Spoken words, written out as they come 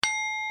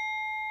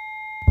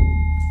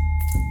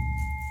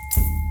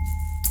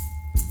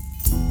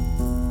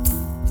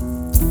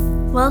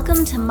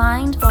Welcome to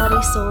Mind, Body,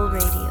 Soul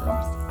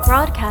Radio,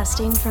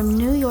 broadcasting from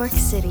New York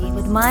City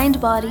with Mind,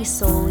 Body,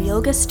 Soul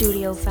Yoga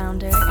Studio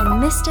founder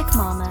and mystic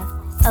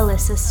mama,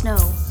 Alyssa Snow.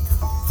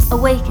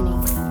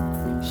 Awakening,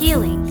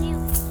 healing,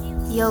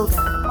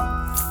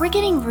 yoga. We're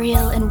getting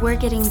real and we're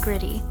getting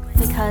gritty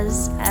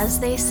because, as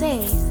they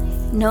say,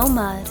 no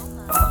mud,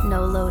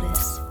 no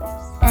lotus.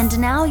 And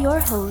now your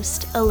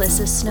host,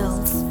 Alyssa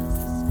Snow.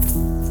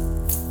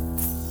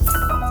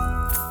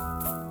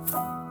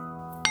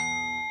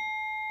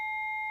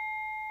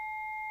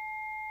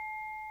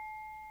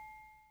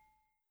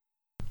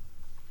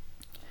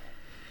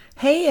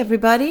 Hey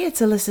everybody, it's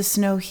Alyssa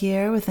Snow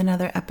here with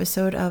another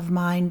episode of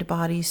Mind,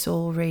 Body,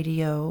 Soul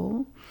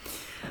Radio.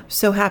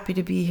 So happy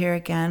to be here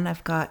again.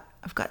 I've got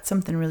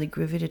something really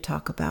groovy to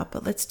talk about,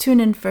 but let's tune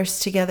in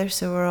first together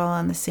so we're all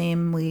on the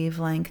same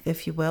wavelength,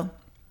 if you will.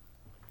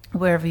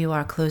 Wherever you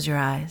are, close your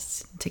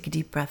eyes. Take a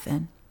deep breath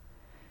in.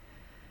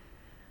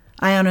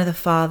 I honor the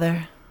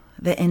Father,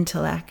 the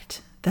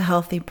intellect, the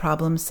healthy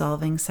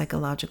problem-solving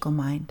psychological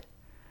mind.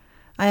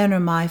 I honor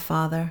my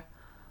Father,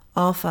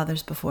 all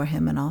fathers before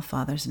him and all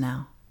fathers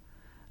now.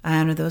 I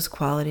honor those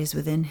qualities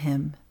within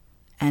him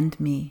and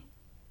me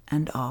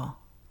and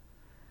all.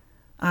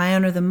 I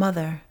honor the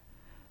mother,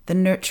 the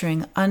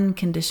nurturing,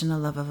 unconditional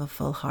love of a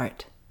full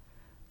heart.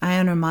 I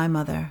honor my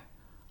mother,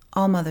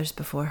 all mothers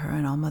before her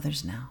and all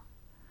mothers now.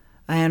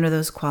 I honor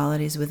those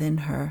qualities within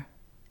her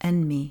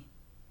and me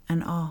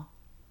and all.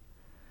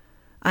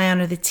 I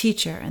honor the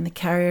teacher and the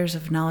carriers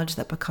of knowledge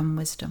that become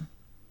wisdom.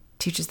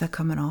 Teachers that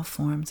come in all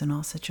forms and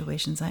all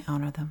situations, I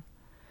honor them.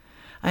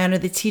 I honor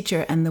the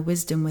teacher and the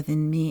wisdom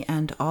within me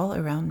and all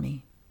around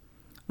me.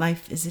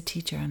 Life is a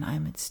teacher and I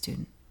am its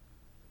student.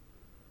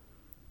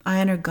 I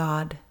honor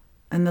God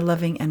and the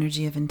loving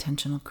energy of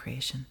intentional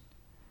creation.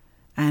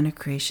 I honor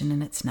creation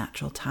in its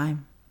natural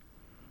time.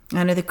 I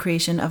honor the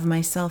creation of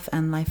myself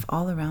and life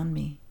all around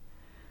me.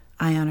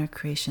 I honor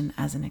creation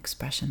as an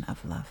expression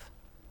of love.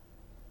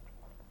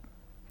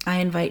 I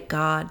invite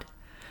God,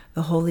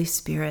 the Holy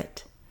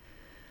Spirit,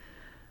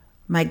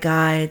 my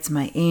guides,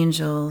 my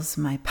angels,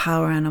 my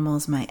power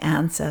animals, my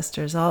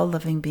ancestors, all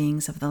living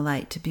beings of the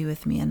light to be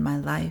with me in my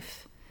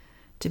life,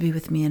 to be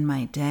with me in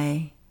my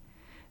day,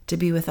 to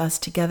be with us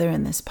together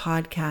in this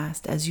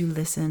podcast as you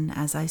listen,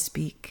 as I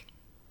speak.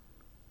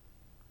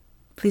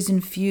 Please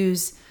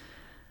infuse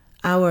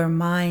our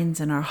minds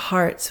and our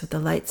hearts with the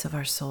lights of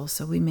our souls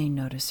so we may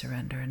know to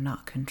surrender and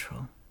not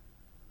control.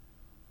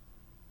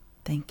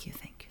 Thank you,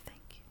 thank you,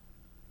 thank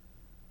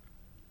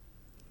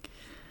you.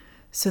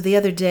 So the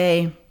other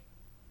day,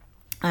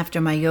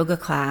 after my yoga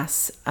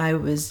class, I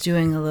was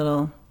doing a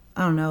little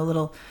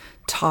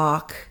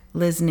talk.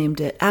 Liz named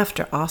it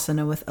After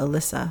Asana with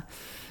Alyssa.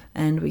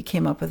 And we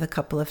came up with a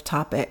couple of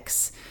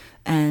topics.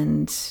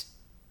 And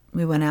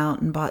we went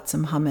out and bought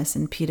some hummus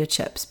and pita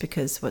chips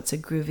because what's a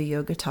groovy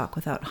yoga talk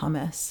without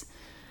hummus?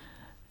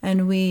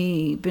 And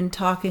we've been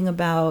talking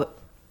about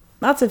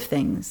lots of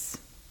things.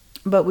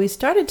 But we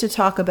started to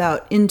talk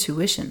about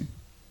intuition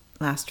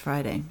last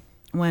Friday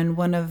when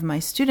one of my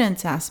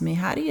students asked me,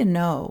 how do you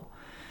know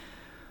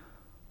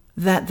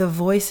that the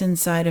voice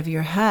inside of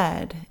your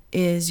head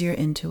is your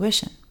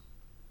intuition?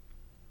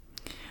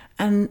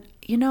 And,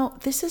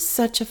 this is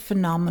such a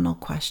phenomenal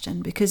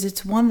question because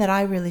it's one that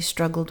I really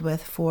struggled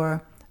with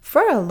for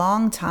a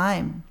long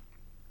time.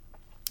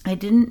 I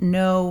didn't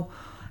know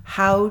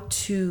how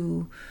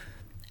to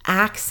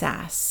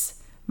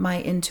access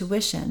my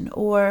intuition,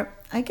 or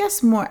I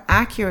guess more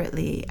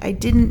accurately, I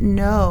didn't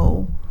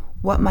know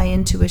what my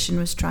intuition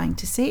was trying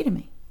to say to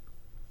me.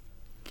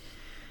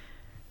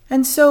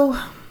 And so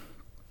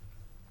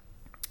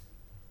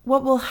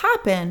what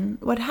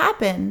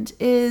happened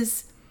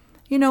is,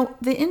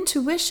 the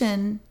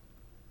intuition,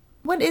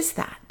 what is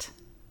that?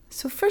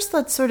 So first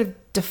let's sort of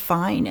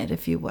define it,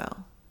 if you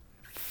will.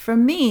 For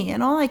me,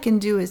 and all I can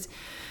do is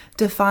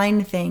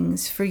define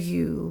things for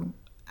you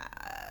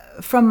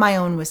from my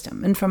own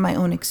wisdom and from my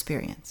own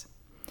experience.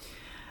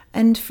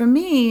 And for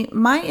me,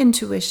 my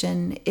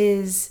intuition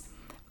is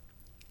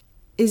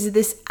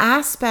this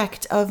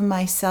aspect of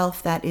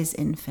myself that is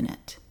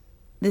infinite.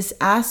 This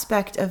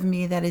aspect of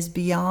me that is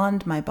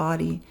beyond my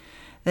body,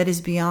 that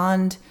is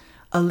beyond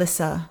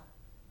Alyssa,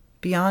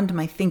 beyond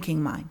my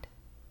thinking mind.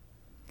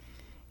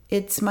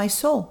 It's my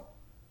soul.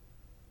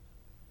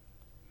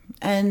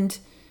 And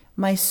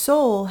my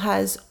soul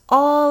has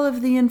all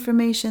of the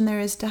information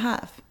there is to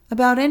have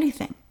about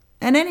anything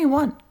and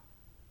anyone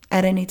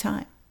at any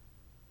time.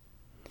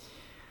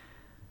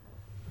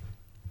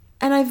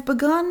 And I've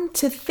begun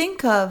to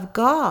think of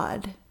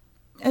God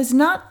as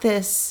not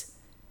this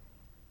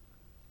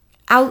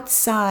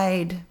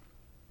outside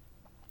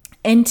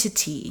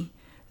entity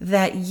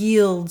that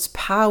yields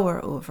power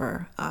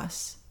over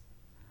us,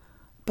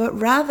 but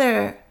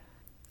rather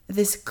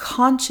this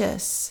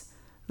conscious,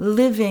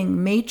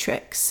 living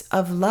matrix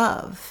of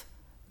love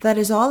that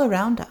is all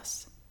around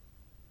us.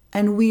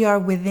 And we are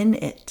within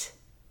it.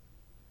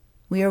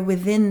 We are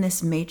within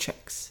this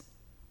matrix.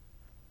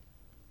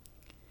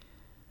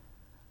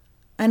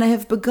 And I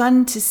have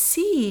begun to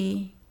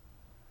see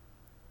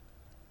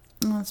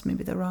That's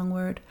maybe the wrong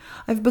word.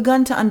 I've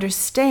begun to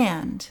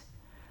understand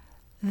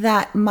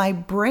that my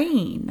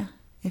brain,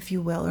 if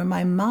you will, or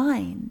my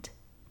mind,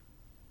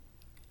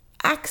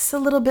 acts a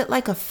little bit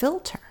like a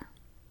filter.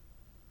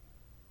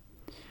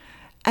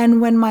 And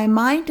when my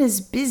mind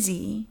is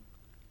busy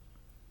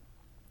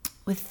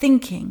with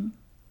thinking,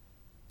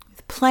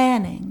 with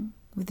planning,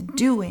 with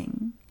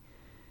doing,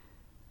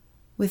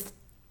 with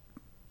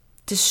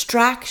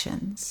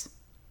distractions,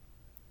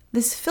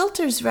 this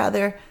filter's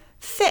rather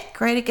thick,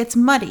 right? It gets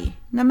muddy.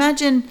 And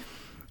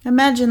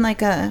imagine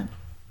like a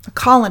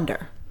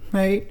colander,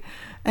 right?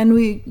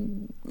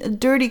 And a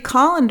dirty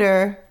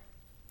colander,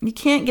 you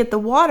can't get the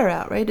water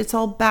out, right? It's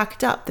all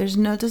backed up.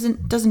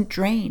 Doesn't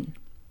drain.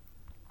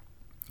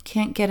 You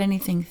can't get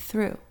anything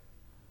through.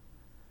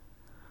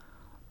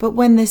 But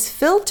when this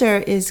filter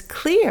is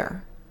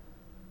clear,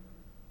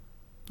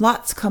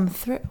 lots come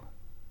through.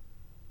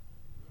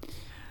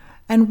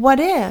 And what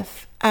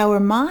if our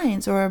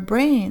minds or our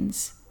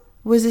brains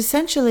was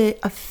essentially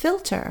a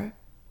filter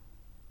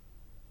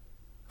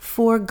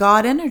for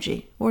God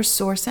energy or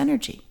source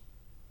energy?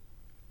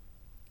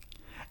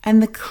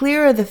 And the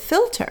clearer the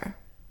filter,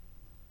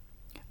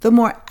 the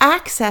more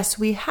access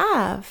we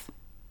have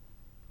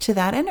to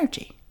that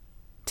energy,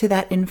 to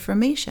that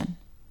information,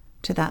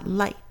 to that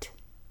light,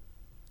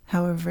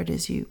 however it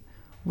is you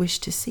wish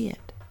to see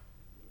it.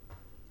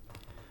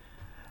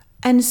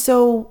 And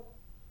so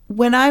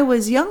when I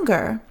was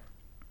younger,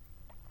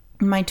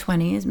 in my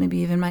 20s, maybe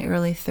even my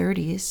early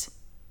 30s,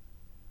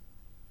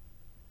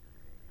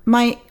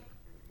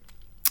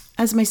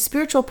 as my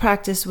spiritual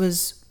practice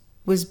was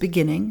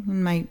beginning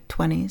in my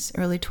 20s,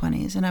 early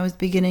 20s, and I was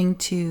beginning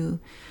to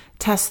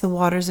test the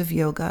waters of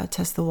yoga,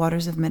 test the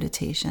waters of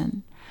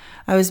meditation,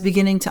 I was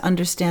beginning to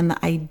understand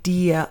the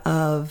idea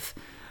of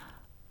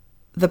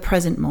the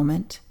present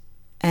moment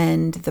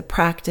and the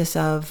practice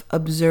of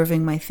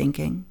observing my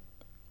thinking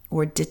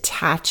or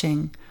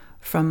detaching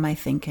from my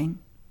thinking.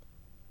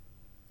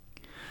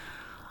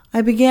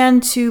 I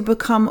began to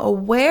become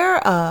aware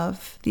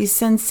of these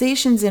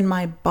sensations in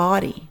my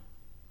body.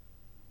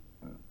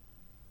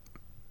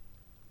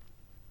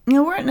 They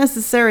weren't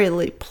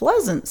necessarily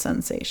pleasant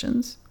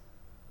sensations,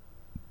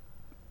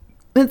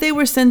 but they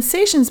were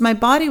sensations my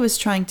body was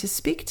trying to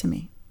speak to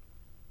me.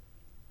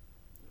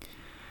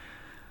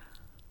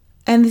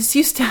 And this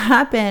used to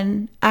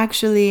happen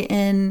actually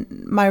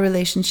in my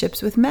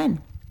relationships with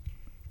men,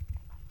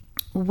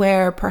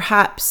 where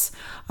perhaps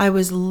I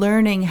was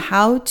learning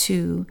how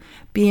to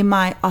be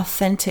my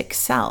authentic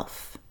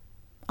self,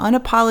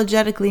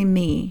 unapologetically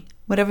me,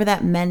 whatever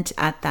that meant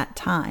at that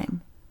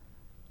time,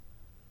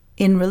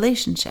 in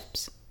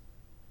relationships.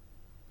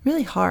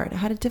 Really hard. I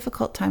had a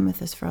difficult time with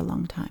this for a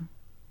long time.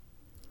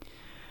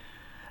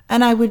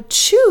 And I would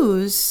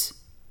choose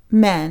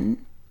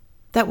men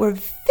that were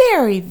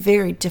very,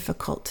 very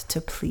difficult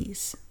to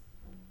please.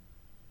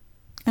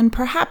 And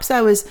perhaps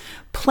I was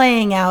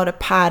playing out a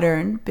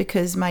pattern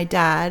because my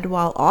dad,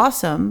 while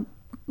awesome,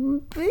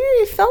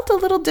 he felt a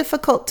little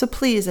difficult to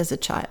please as a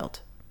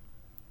child.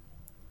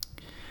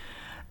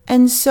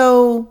 And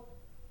so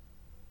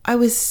I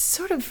was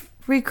sort of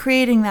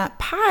recreating that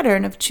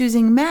pattern of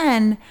choosing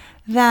men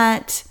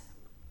that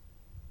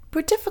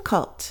were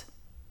difficult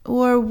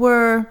or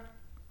were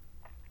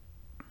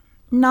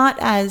not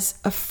as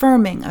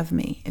affirming of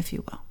me, if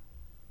you will.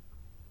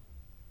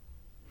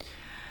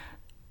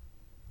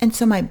 And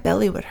so my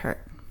belly would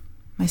hurt.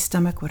 My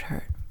stomach would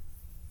hurt.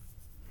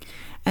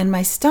 And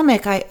my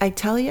stomach, I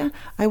tell you,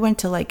 I went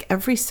to like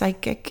every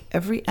psychic,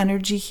 every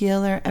energy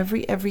healer,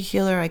 every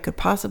healer I could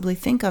possibly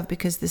think of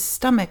because the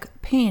stomach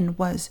pain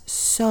was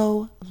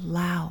so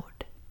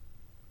loud.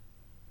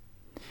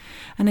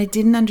 And I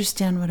didn't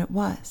understand what it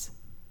was.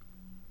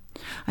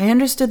 I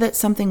understood that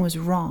something was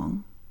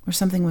wrong or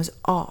something was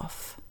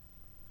off.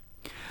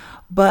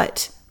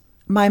 But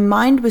my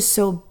mind was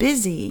so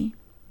busy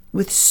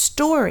with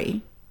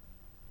story,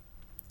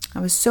 I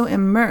was so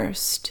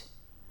immersed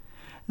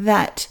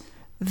that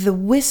the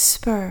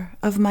whisper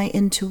of my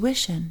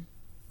intuition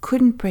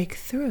couldn't break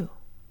through.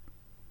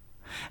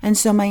 And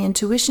so my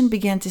intuition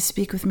began to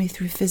speak with me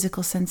through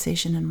physical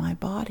sensation in my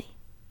body.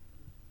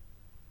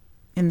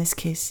 In this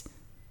case,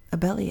 a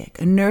bellyache.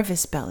 A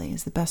nervous belly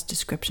is the best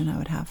description I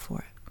would have for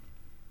it.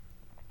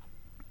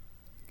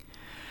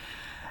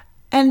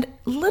 And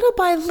little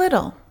by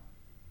little,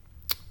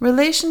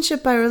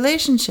 relationship by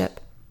relationship,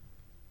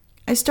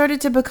 I started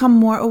to become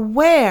more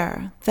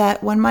aware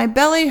that when my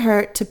belly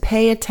hurt, to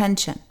pay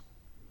attention.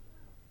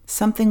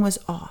 Something was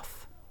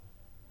off.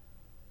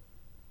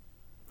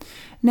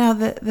 Now,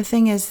 the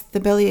thing is,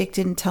 the bellyache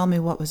didn't tell me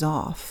what was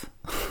off.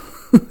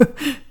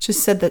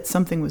 Just said that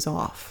something was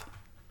off.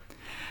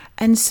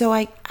 And so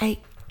I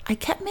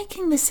kept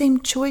making the same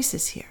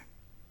choices here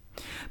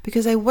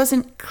because I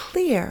wasn't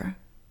clear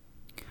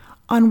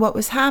on what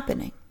was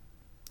happening.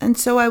 And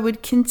so I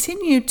would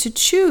continue to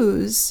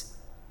choose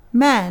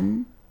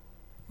men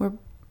or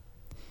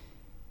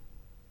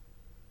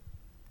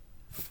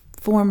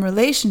form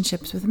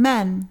relationships with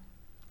men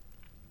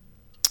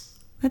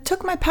that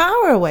took my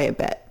power away a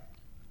bit.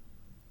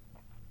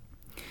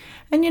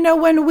 And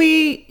when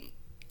we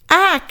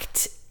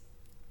act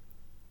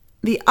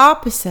the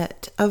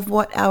opposite of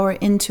what our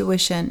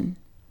intuition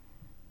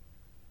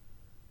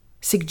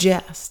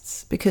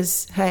suggests,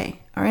 because,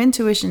 hey, our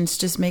intuition's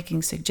just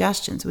making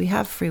suggestions. We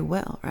have free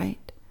will,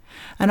 right?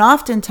 And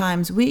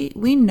oftentimes we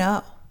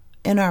know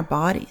in our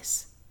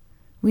bodies,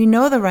 we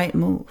know the right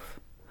move,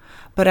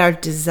 but our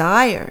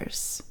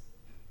desires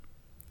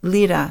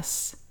lead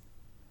us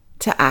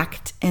to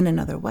act in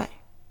another way.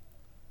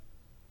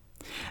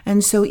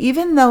 And so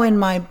even though in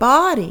my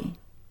body,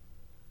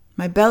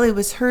 my belly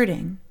was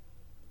hurting,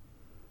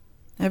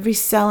 every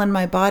cell in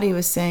my body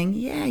was saying,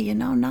 yeah,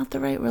 not the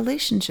right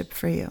relationship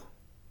for you.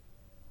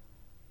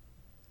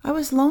 I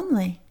was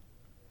lonely.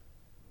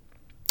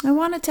 I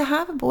wanted to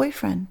have a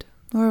boyfriend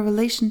or a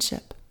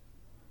relationship.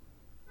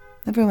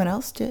 Everyone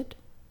else did.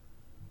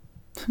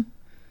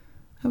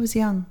 I was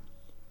young.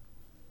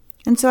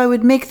 And so I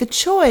would make the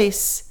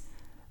choice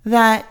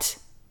that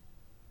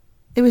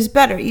it was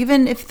better,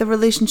 even if the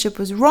relationship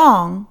was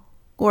wrong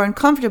or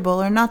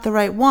uncomfortable or not the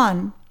right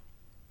one,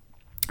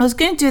 I was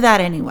going to do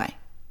that anyway.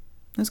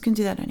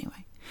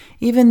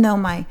 Even though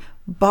my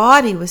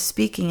body was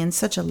speaking in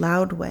such a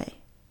loud way.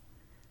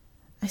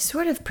 I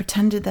sort of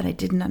pretended that I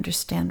didn't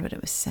understand what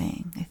it was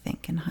saying, I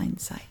think, in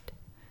hindsight.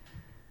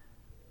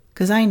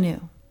 Because I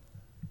knew.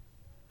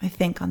 I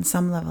think on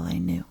some level I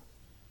knew.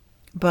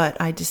 But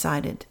I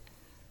decided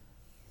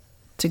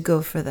to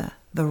go for the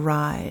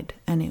ride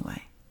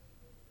anyway.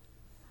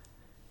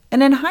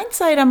 And in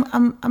hindsight,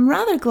 I'm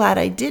rather glad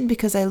I did,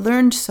 because I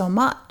learned so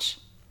much.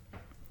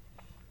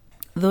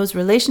 Those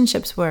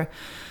relationships were,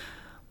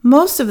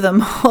 most of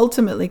them,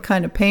 ultimately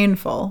kind of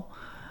painful.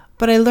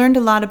 But I learned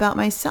a lot about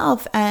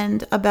myself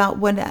and about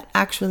what that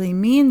actually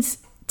means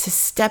to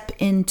step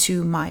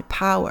into my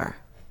power.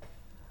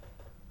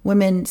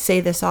 Women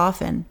say this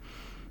often.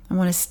 I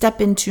want to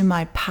step into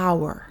my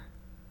power.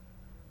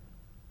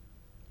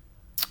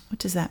 What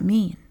does that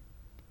mean?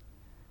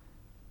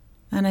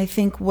 And I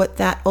think what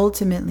that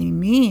ultimately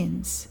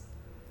means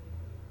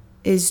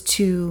is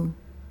to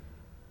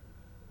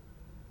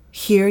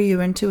hear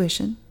your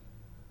intuition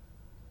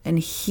and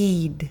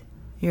heed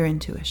your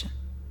intuition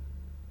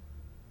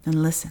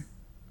and listen.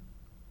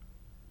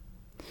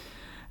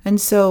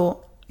 And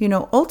so,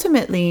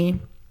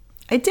 ultimately,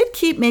 I did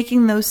keep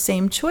making those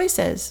same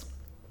choices,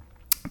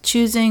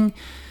 choosing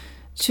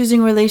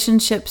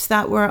relationships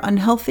that were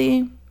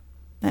unhealthy,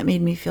 that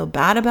made me feel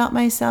bad about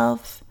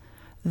myself,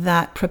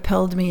 that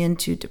propelled me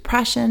into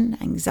depression,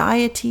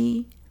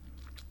 anxiety,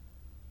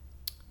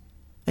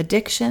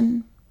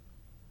 addiction.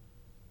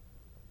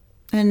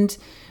 And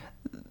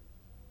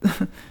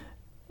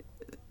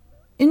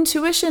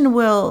intuition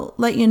will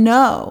let you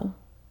know,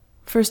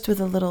 first with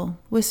a little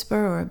whisper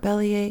or a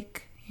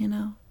bellyache,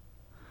 and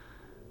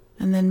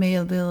then maybe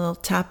a little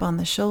tap on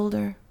the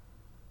shoulder,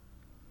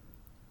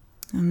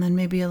 and then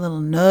maybe a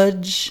little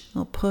nudge, a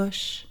little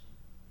push.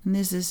 And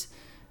this is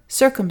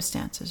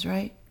circumstances,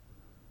 right?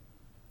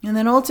 And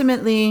then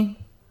ultimately,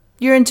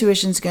 your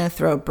intuition's going to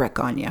throw a brick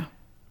on you.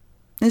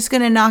 It's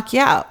going to knock you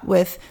out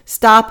with,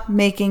 stop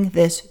making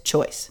this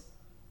choice.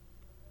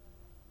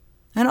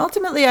 And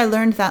ultimately, I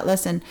learned that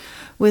lesson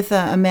with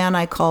a man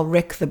I call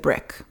Rick the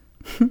Brick.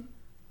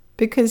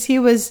 Because he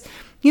was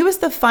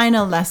the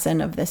final lesson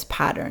of this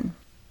pattern.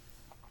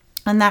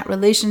 And that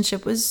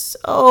relationship was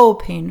so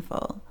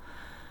painful.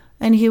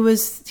 And he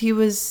wasn't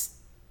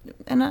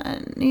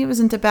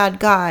a bad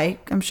guy.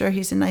 I'm sure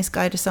he's a nice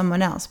guy to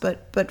someone else.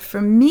 But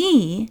for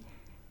me,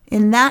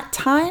 in that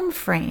time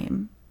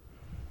frame,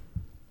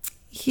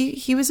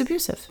 he was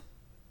abusive.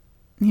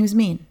 He was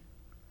mean.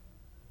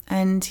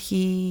 And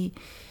he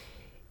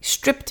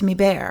stripped me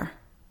bare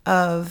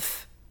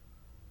of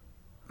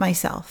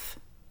myself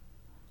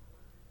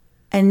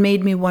and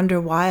made me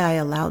wonder why I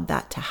allowed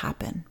that to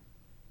happen.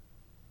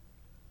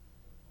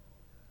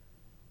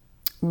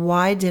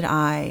 Why did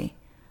I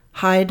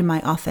hide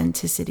my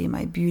authenticity,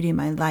 my beauty,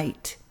 my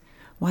light?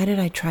 Why did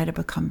I try to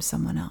become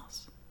someone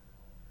else?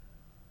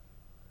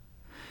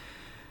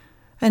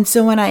 And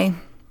so when I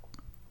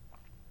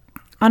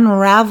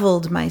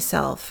unraveled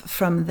myself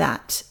from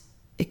that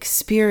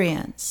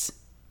experience,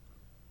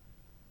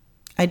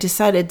 I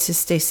decided to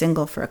stay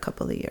single for a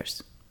couple of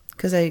years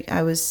because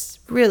I was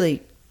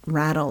really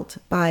rattled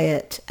by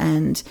it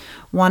and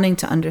wanting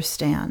to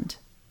understand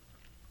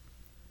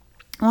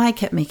why I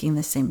kept making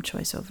the same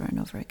choice over and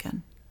over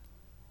again.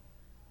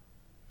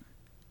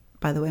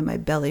 By the way, my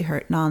belly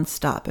hurt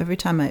nonstop. Every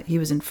time he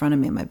was in front of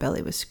me, my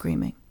belly was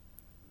screaming.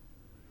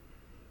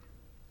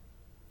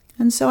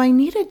 And so I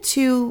needed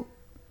to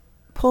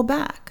pull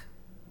back.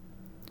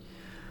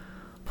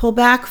 Pull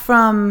back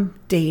from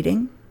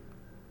dating.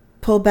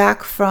 Pull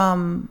back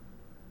from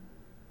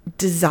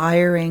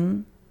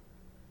desiring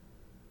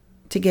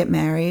to get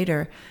married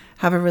or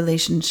have a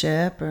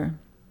relationship or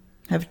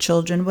have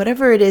children,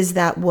 whatever it is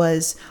that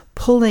was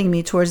pulling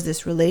me towards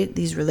these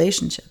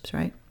relationships,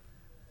 right?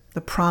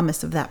 The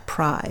promise of that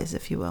prize,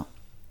 if you will.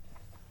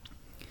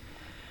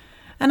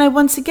 And I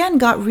once again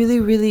got really,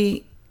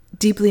 really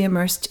deeply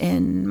immersed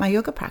in my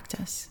yoga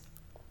practice.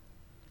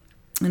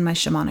 in my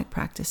shamanic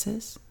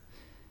practices,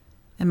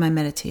 in my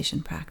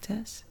meditation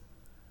practice.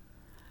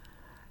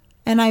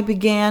 And I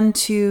began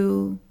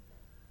to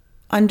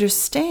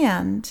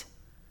understand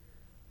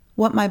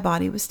what my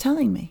body was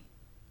telling me.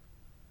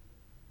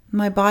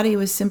 My body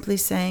was simply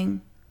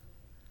saying,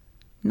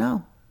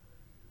 no,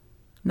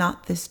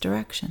 not this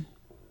direction.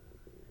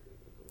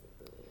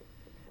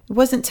 It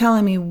wasn't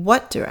telling me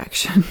what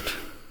direction,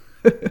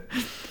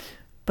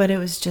 but it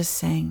was just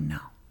saying, no,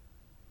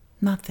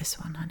 not this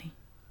one, honey.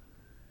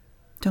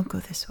 Don't go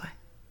this way.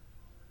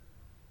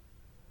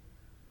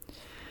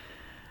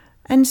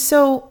 And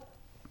so,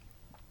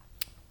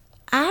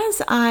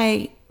 as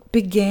I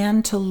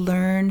began to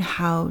learn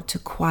how to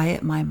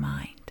quiet my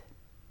mind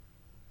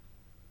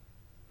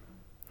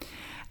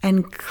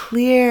and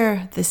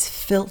clear this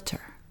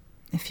filter,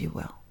 if you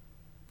will,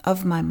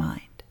 of my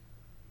mind,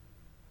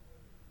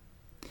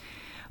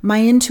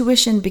 my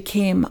intuition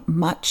became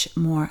much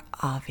more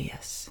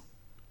obvious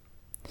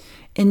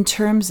in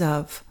terms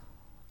of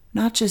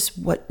not just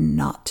what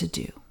not to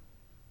do,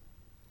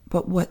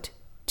 but what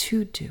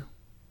to do.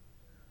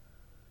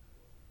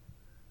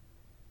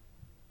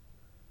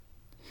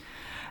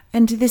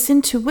 And this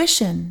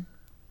intuition,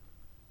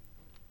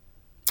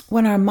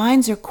 when our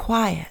minds are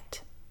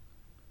quiet,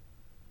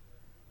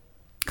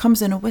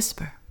 comes in a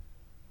whisper,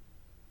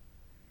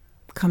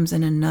 comes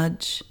in a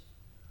nudge,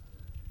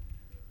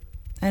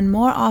 and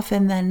more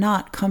often than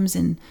not comes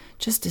in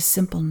just a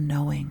simple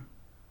knowing.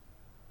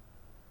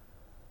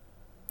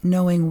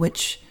 Knowing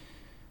which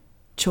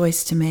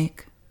choice to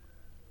make,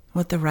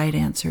 what the right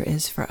answer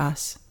is for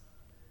us,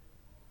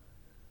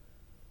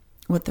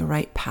 what the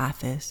right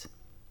path is.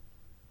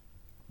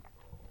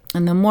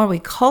 And the more we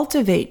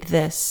cultivate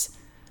this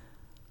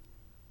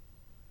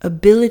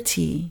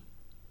ability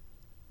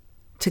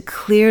to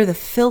clear the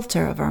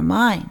filter of our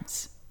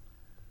minds,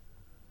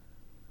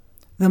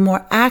 the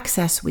more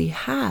access we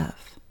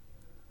have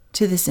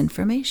to this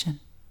information,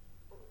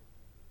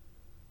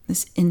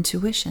 this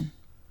intuition,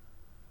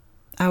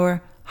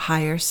 our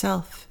higher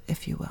self,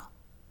 if you will.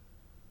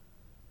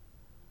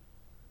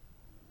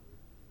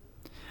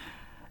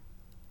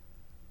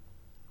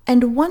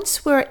 And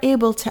once we're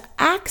able to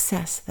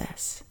access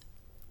this,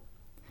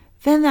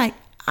 then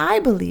I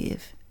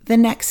believe the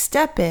next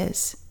step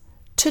is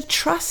to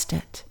trust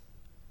it.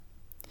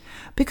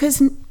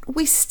 Because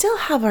we still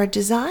have our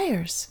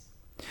desires.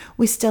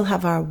 We still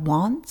have our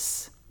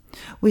wants.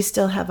 We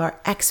still have our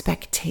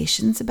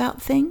expectations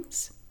about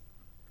things.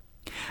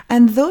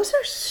 And those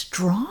are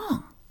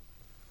strong.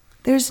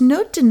 There's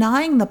no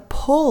denying the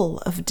pull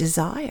of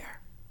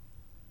desire.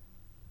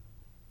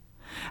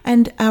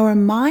 And our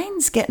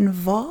minds get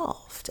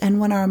involved. And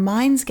when our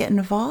minds get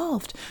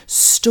involved,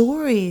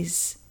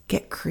 stories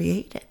get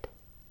created.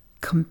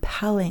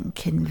 Compelling,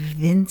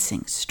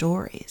 convincing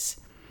stories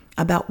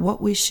about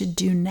what we should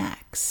do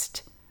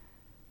next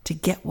to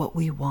get what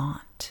we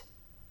want.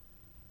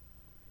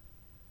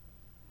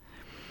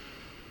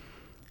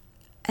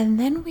 And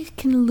then we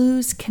can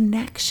lose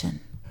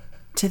connection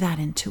to that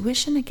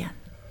intuition again.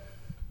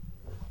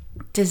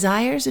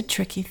 Desire is a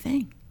tricky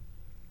thing.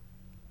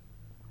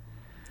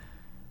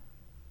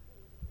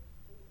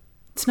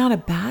 It's not a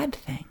bad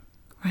thing,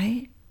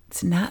 right?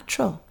 It's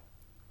natural.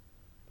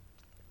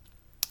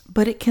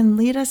 But it can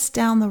lead us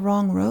down the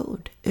wrong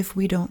road if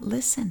we don't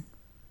listen.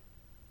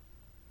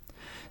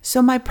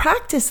 So my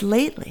practice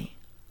lately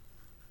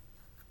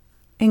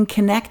in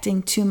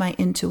connecting to my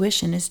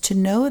intuition is to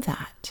know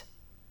that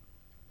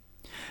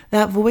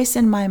voice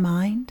in my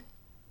mind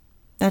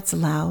that's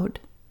loud,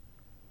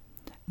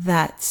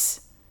 that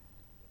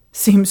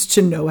seems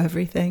to know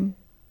everything,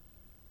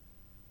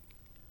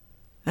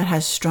 that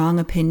has strong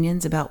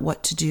opinions about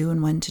what to do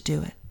and when to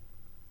do it.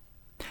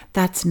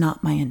 That's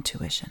not my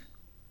intuition.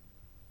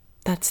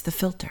 That's the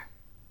filter.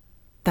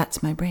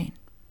 That's my brain.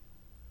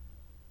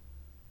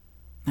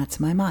 That's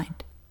my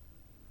mind.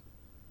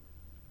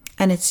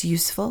 And it's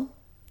useful,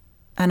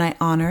 and I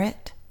honor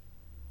it,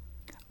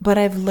 but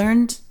I've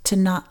learned to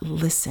not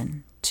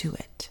listen to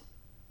it.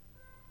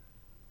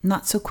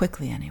 Not so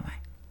quickly, anyway.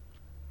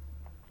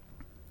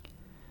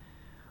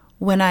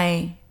 When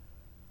I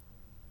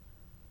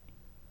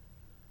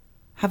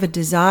have a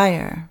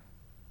desire,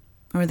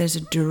 or there's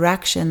a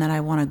direction that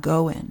I want to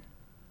go in,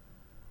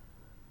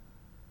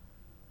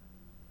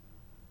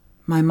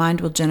 my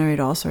mind will generate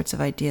all sorts of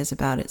ideas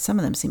about it. Some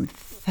of them seem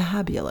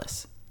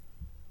fabulous,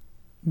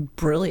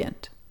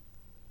 brilliant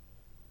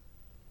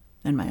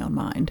in my own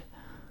mind.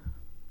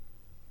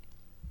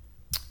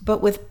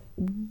 But with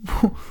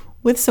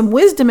some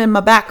wisdom in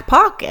my back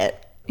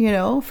pocket,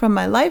 from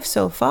my life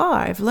so far,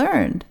 I've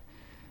learned,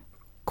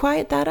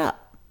 quiet that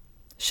up.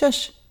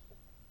 Shush.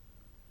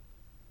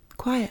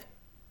 Quiet.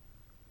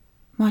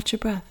 Watch your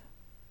breath.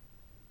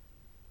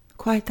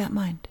 Quiet that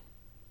mind.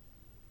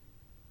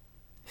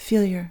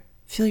 Feel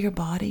your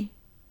body.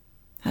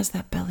 How's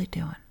that belly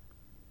doing?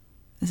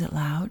 Is it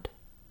loud?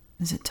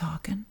 Is it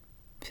talking?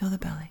 Feel the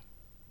belly.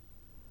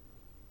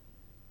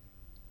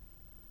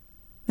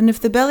 And if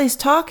the belly's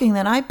talking,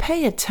 then I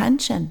pay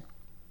attention.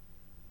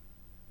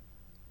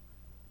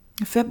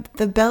 If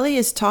the belly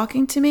is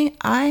talking to me,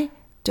 I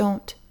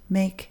don't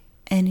make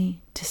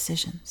any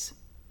decisions.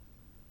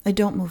 I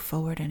don't move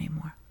forward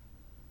anymore.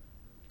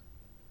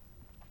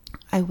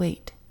 I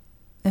wait.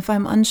 If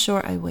I'm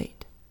unsure, I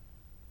wait.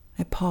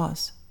 I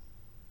pause.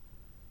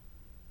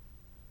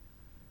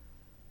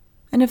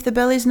 And if the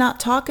belly's not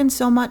talking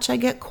so much, I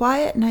get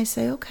quiet and I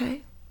say,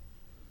 okay,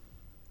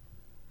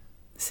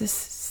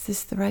 is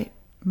this the right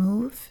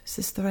move? Is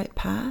this the right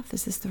path?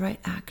 Is this the right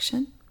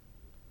action?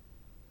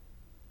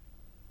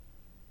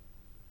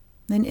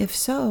 Then if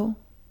so,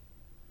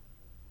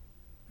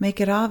 make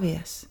it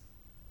obvious.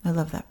 I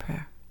love that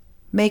prayer.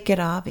 Make it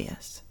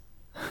obvious.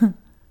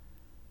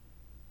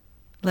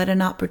 Let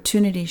an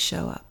opportunity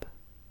show up.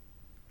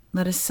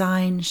 Let a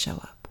sign show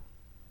up.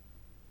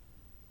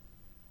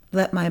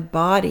 Let my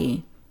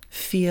body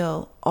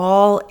feel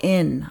all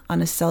in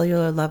on a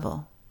cellular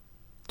level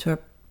to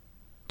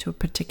a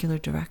particular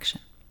direction.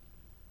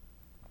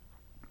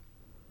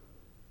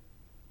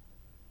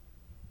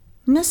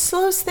 And this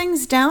slows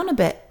things down a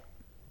bit.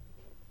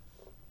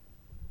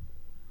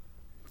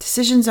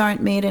 Decisions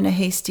aren't made in a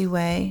hasty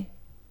way.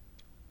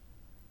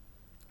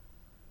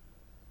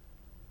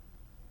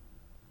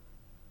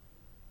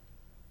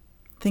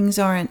 Things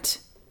aren't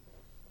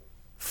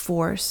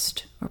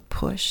forced or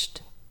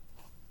pushed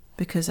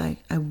because I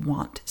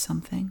want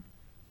something.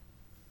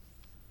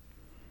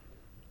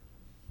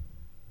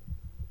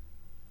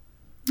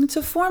 It's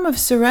a form of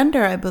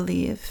surrender, I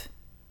believe.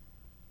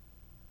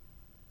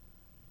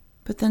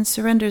 But then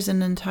surrender is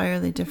an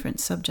entirely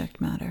different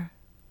subject matter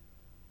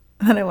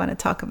that I want to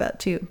talk about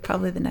too,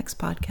 probably the next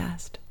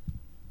podcast.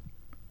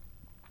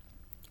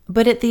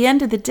 But at the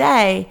end of the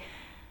day,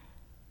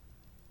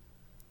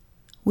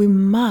 we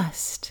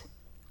must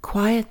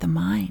quiet the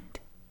mind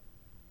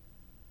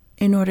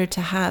in order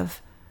to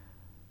have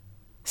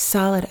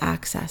solid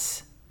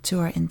access to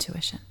our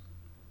intuition.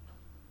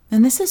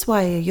 And this is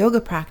why a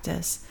yoga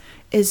practice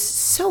is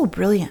so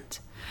brilliant.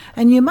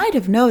 And you might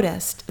have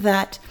noticed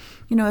that,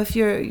 if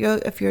you're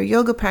a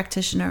yoga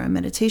practitioner or a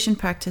meditation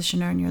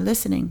practitioner and you're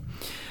listening,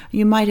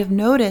 you might have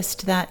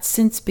noticed that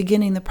since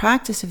beginning the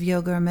practice of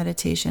yoga or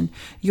meditation,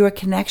 your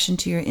connection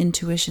to your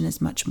intuition is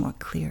much more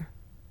clear.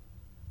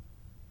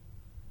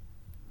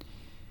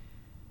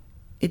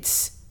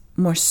 It's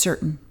more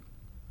certain.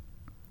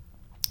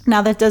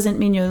 Now, that doesn't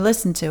mean you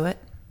listen to it.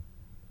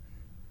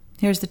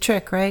 Here's the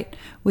trick, right?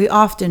 We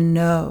often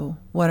know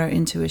what our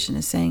intuition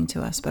is saying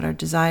to us, but our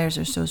desires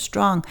are so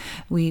strong,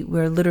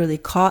 we're literally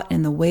caught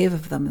in the wave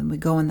of them and we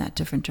go in that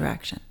different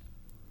direction.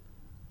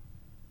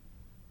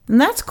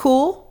 And that's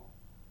cool.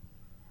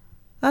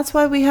 That's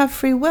why we have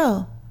free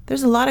will.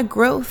 There's a lot of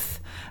growth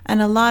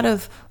and a lot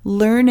of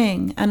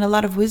learning and a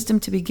lot of wisdom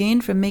to be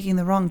gained from making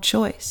the wrong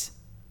choice.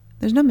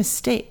 There's no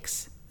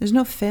mistakes. There's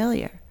no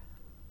failure.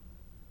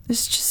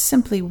 There's just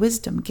simply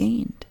wisdom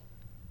gained.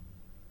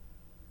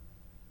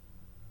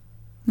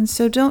 And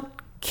so don't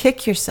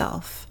kick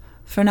yourself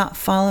for not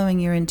following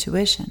your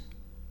intuition.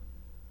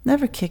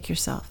 Never kick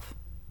yourself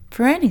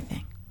for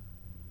anything.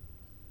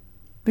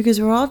 Because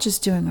we're all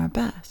just doing our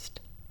best.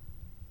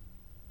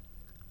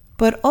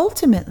 But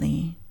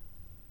ultimately,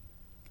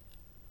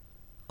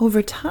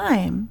 over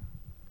time,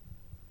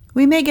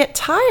 we may get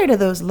tired of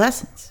those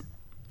lessons.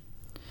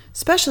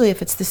 Especially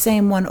if it's the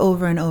same one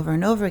over and over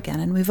and over again.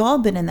 And we've all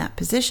been in that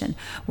position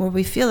where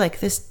we feel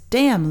like this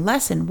damn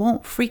lesson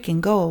won't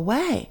freaking go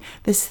away.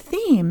 This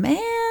theme,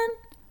 man,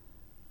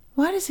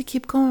 why does it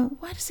keep going?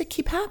 Why does it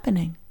keep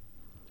happening?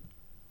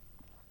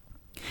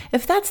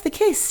 If that's the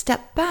case,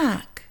 step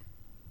back.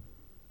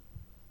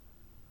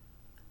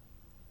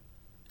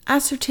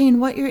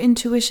 Ascertain what your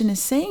intuition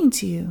is saying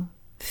to you.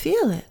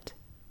 Feel it.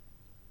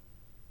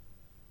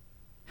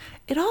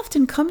 It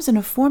often comes in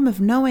a form of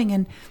knowing,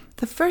 and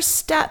the first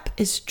step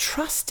is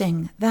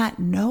trusting that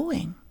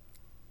knowing.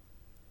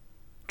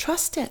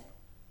 Trust it.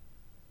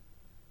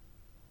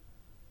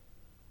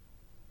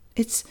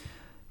 It's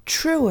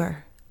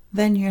truer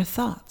than your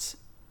thoughts.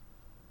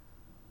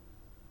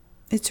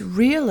 It's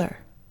realer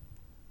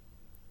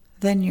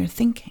than your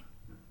thinking.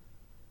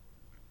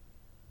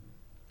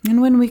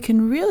 And when we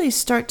can really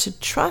start to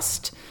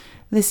trust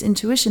this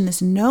intuition,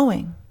 this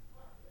knowing,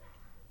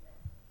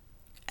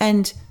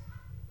 and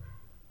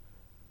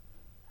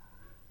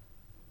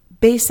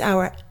base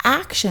our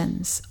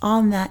actions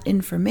on that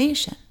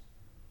information,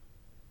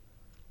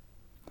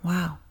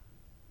 wow,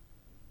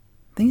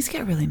 things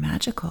get really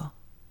magical.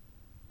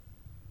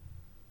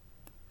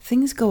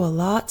 Things go a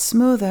lot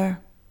smoother,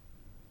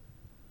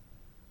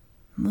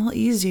 a little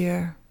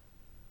easier.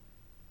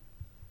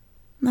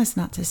 And that's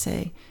not to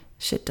say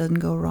shit doesn't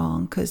go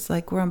wrong, because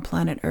we're on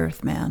planet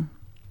Earth, man.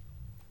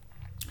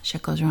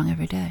 Shit goes wrong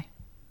every day.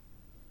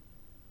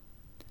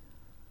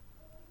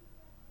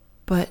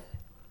 But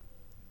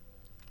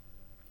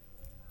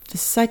the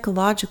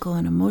psychological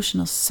and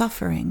emotional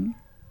suffering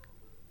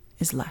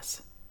is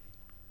less.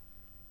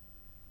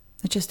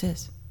 It just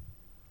is.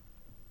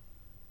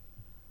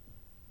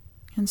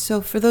 And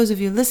so for those of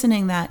you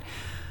listening that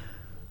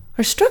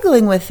are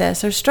struggling with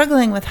this, or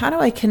struggling with how do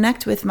I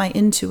connect with my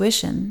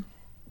intuition,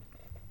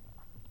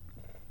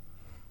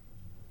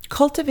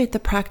 cultivate the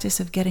practice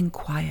of getting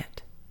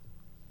quiet.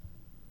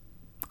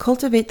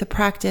 Cultivate the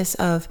practice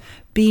of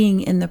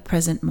being in the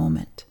present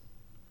moment.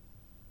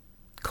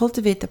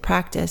 Cultivate the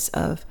practice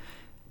of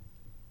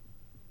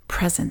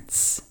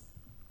presence.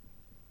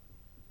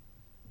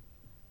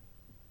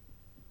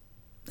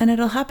 And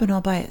it'll happen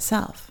all by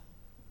itself.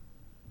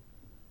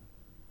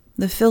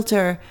 The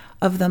filter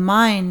of the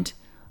mind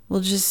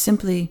will just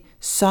simply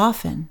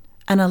soften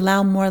and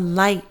allow more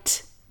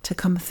light to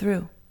come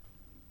through,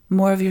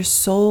 more of your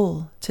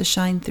soul to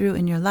shine through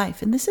in your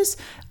life. And this is,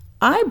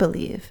 I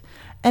believe,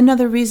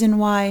 another reason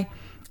why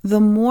the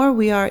more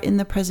we are in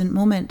the present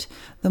moment,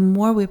 the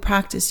more we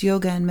practice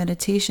yoga and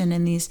meditation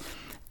and these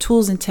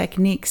tools and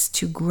techniques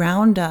to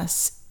ground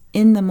us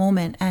in the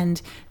moment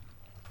and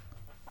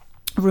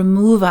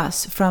remove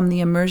us from the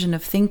immersion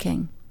of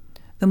thinking.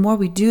 The more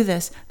we do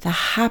this, the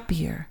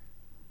happier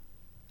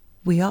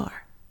we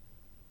are.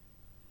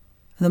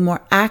 The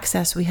more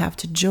access we have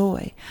to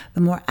joy,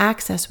 the more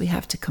access we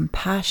have to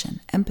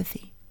compassion,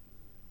 empathy.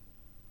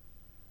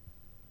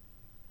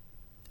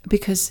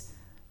 Because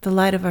the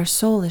light of our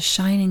soul is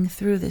shining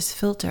through this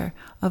filter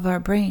of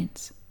our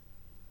brains.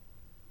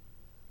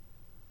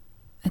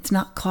 It's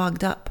not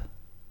clogged up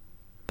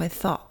by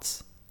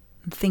thoughts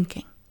and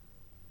thinking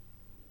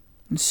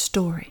and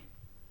story.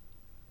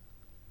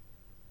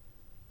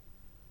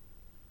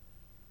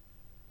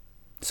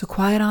 So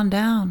quiet on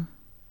down.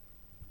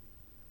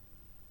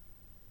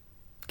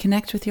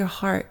 Connect with your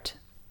heart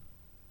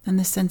and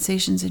the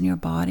sensations in your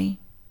body.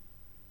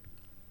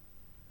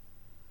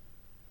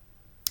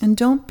 And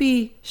don't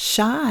be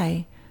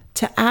shy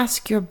to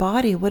ask your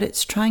body what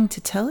it's trying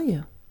to tell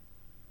you.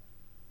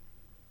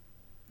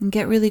 And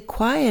get really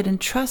quiet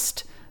and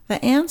trust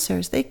the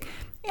answers.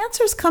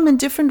 Answers come in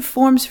different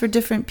forms for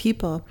different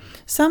people.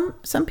 Some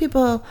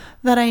people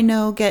that I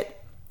know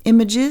get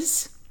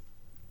images.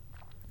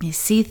 They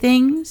see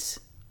things.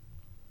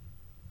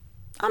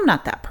 I'm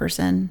not that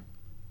person.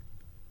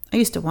 I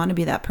used to want to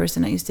be that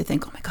person. I used to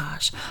think, oh my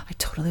gosh, I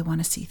totally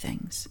want to see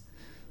things.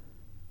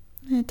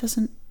 It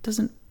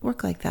doesn't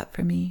work like that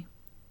for me.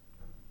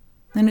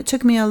 And it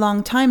took me a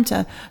long time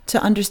to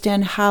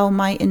understand how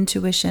my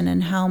intuition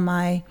and how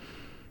my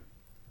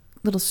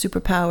little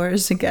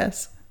superpowers, I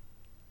guess,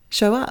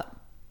 show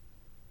up.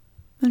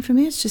 And for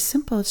me, it's just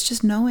simple. It's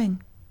just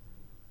knowing.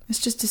 It's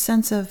just a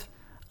sense of,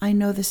 I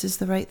know this is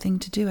the right thing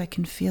to do. I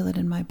can feel it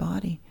in my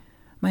body.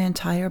 My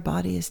entire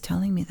body is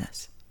telling me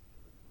this.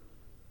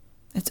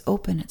 It's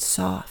open, it's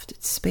soft,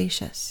 it's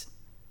spacious.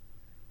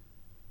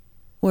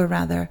 Or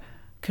rather,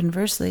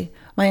 conversely,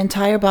 my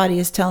entire body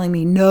is telling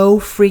me, no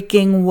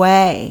freaking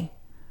way.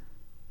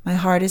 My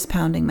heart is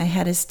pounding, my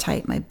head is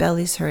tight, my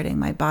belly's hurting,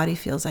 my body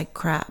feels like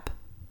crap.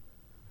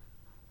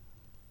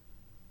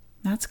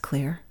 That's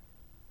clear.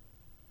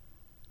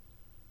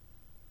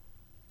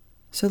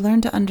 So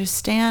learn to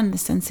understand the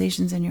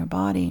sensations in your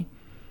body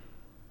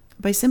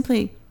by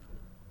simply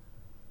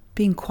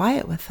being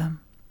quiet with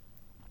them.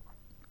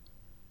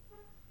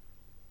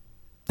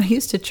 I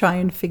used to try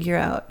and figure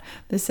out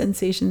the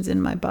sensations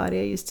in my body.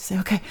 I used to say,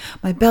 okay,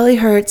 my belly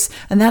hurts,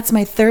 and that's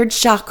my third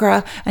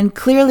chakra, and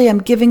clearly I'm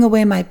giving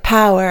away my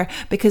power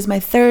because my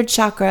third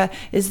chakra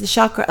is the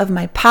chakra of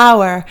my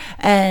power,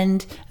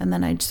 and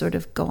then I'd sort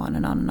of go on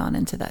and on and on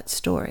into that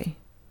story.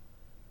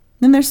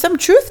 And there's some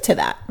truth to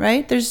that,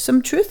 right? There's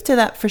some truth to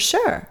that for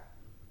sure.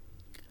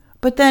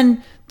 But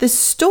then this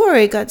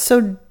story got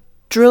so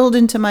drilled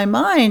into my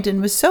mind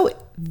and was so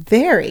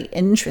very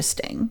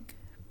interesting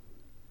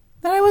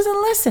that I wasn't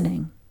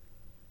listening.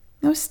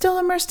 I was still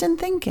immersed in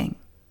thinking.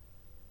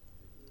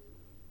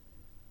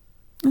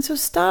 And so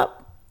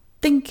stop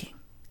thinking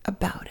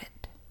about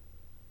it.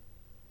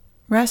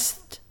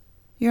 Rest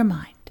your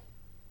mind.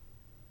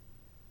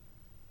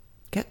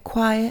 Get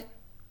quiet.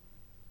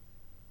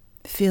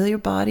 Feel your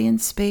body in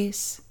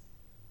space.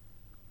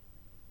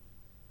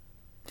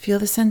 Feel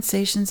the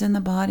sensations in the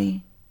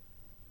body.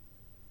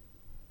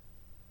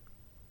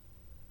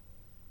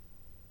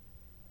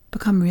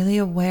 Become really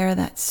aware of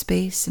that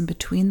space in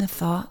between the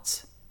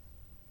thoughts.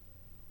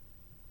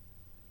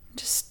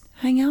 Just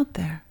hang out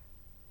there.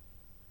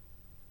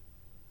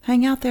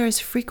 Hang out there as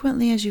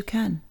frequently as you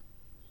can.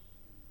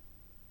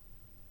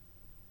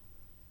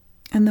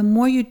 And the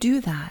more you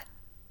do that,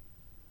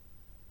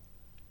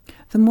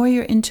 the more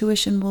your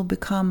intuition will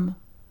become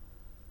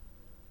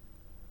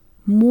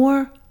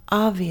more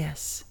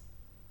obvious.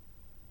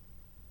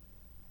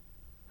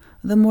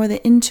 The more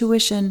the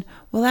intuition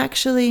will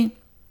actually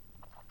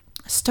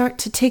start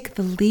to take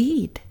the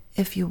lead,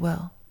 if you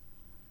will.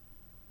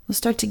 We'll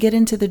start to get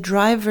into the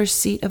driver's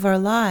seat of our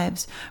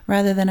lives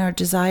rather than our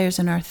desires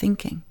and our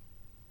thinking.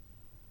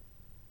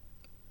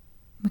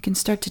 We can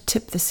start to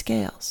tip the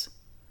scales.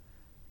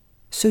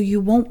 So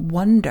you won't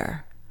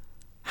wonder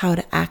how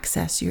to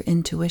access your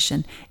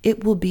intuition.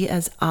 It will be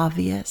as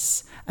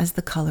obvious as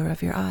the color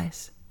of your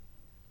eyes.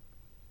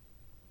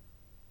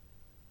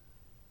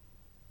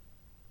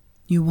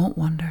 You won't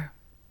wonder.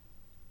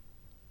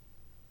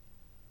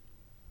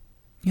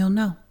 You'll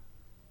know.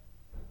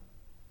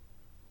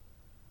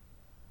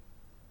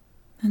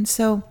 And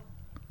so,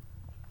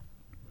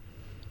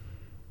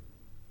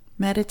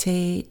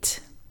 Meditate.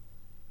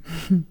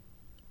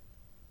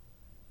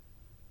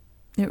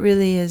 It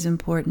really is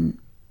important.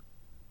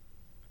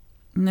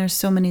 And there's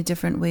so many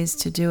different ways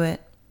to do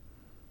it.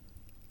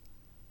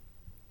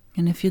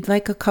 And if you'd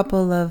like a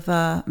couple of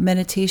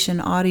meditation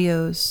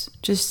audios,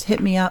 just hit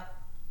me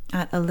up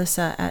at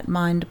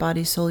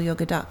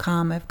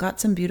alyssa@mindbodysoulyoga.com. I've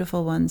got some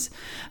beautiful ones.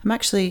 I'm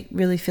actually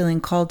really feeling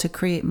called to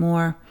create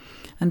more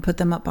and put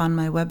them up on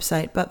my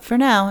website. But for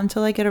now,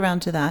 until I get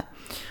around to that,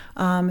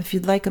 if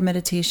you'd like a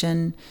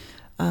meditation,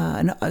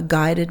 a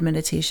guided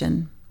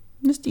meditation,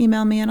 just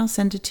email me and I'll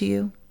send it to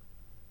you.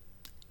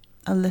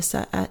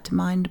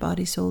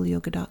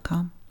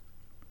 alyssa@mindbodysoulyoga.com.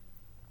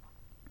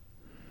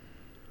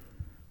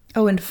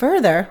 Oh, and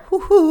further,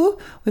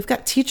 we've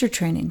got teacher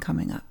training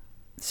coming up.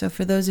 So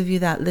for those of you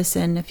that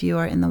listen, if you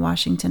are in the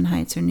Washington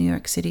Heights or New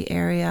York City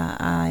area,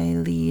 I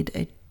lead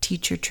a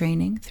teacher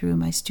training through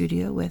my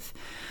studio with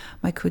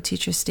my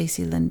co-teacher,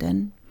 Stacy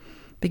Linden.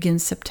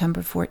 Begins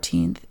September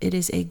 14th. It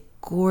is a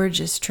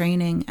gorgeous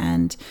training,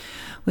 and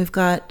we've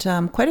got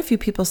quite a few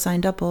people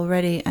signed up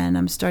already, and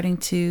I'm starting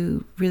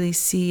to really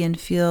see and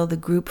feel the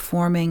group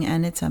forming,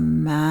 and it's a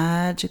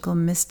magical,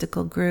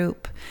 mystical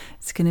group.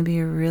 It's going to be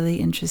a really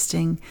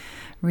interesting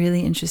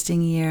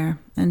year.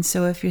 And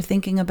so if you're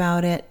thinking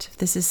about it, if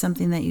this is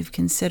something that you've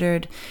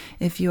considered,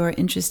 if you're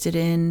interested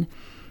in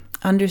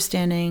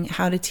understanding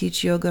how to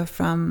teach yoga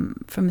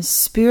from a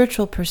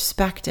spiritual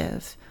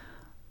perspective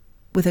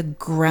with a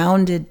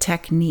grounded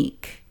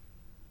technique,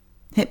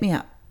 hit me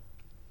up.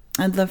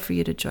 I'd love for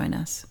you to join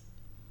us.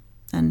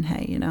 And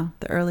hey,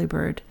 the early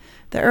bird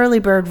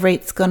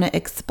rate's going to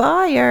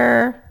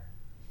expire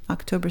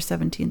October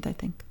 17th, I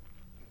think.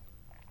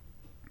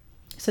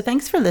 So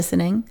thanks for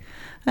listening.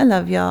 I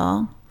love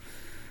y'all.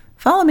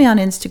 Follow me on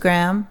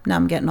Instagram. Now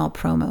I'm getting all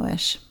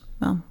promo-ish.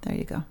 Well, there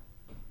you go.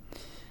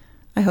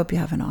 I hope you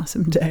have an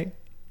awesome day.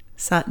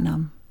 Sat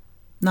Nam.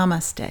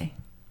 Namaste.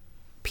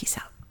 Peace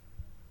out.